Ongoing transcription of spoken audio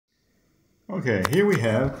Okay, here we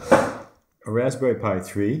have a Raspberry Pi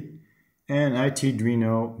 3 and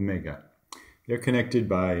Iteaduino MEGA. They're connected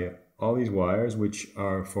by all these wires, which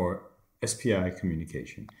are for SPI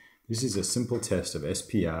communication. This is a simple test of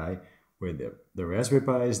SPI where the Raspberry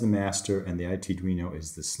Pi is the master and the Iteaduino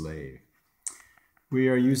is the slave. We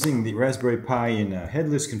are using the Raspberry Pi in a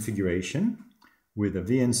headless configuration with a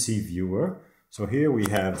VNC viewer. So here we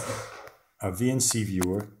have a VNC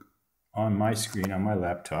viewer on my screen, on my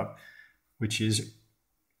laptop, which is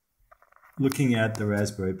looking at the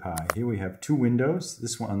Raspberry Pi. Here we have two windows,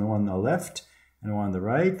 this one, the one on the left and the one on the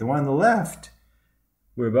right. The one on the left,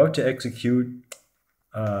 we're about to execute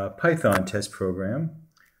a Python test program,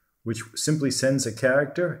 which simply sends a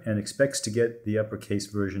character and expects to get the uppercase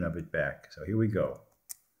version of it back. So here we go.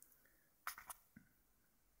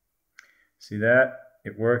 See that?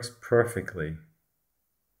 It works perfectly.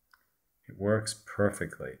 It works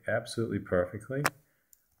perfectly, absolutely perfectly.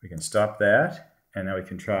 We can stop that, and now we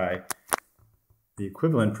can try the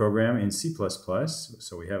equivalent program in C++.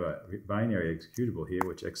 So we have a binary executable here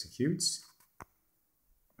which executes.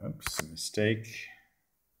 Oops, a mistake.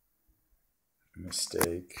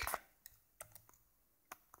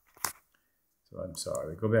 So I'm sorry.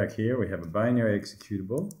 We go back here. We have a binary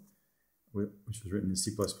executable, which was written in C++,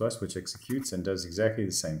 which executes and does exactly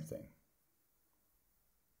the same thing.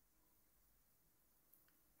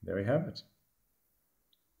 There we have it.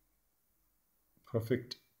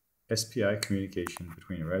 Perfect SPI communication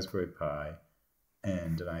between a Raspberry Pi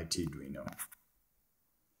and an Iteaduino.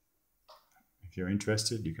 If you're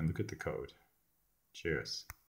interested, you can look at the code. Cheers.